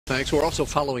Thanks. We're also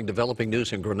following developing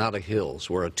news in Granada Hills,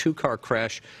 where a two-car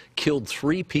crash killed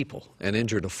 3 people and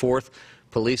injured a 4th.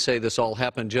 Police say this all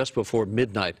happened just before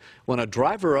midnight when a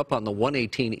driver up on the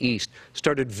 118 East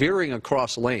started veering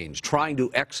across lanes, trying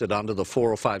to exit onto the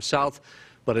 405 South,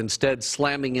 but instead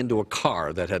slamming into a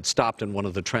car that had stopped in one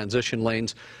of the transition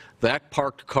lanes. That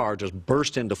parked car just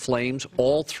burst into flames.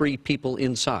 All 3 people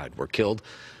inside were killed.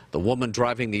 The woman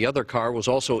driving the other car was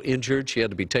also injured. She had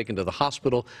to be taken to the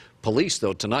hospital. Police,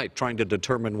 though, tonight trying to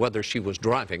determine whether she was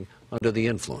driving under the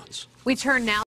influence. We turn now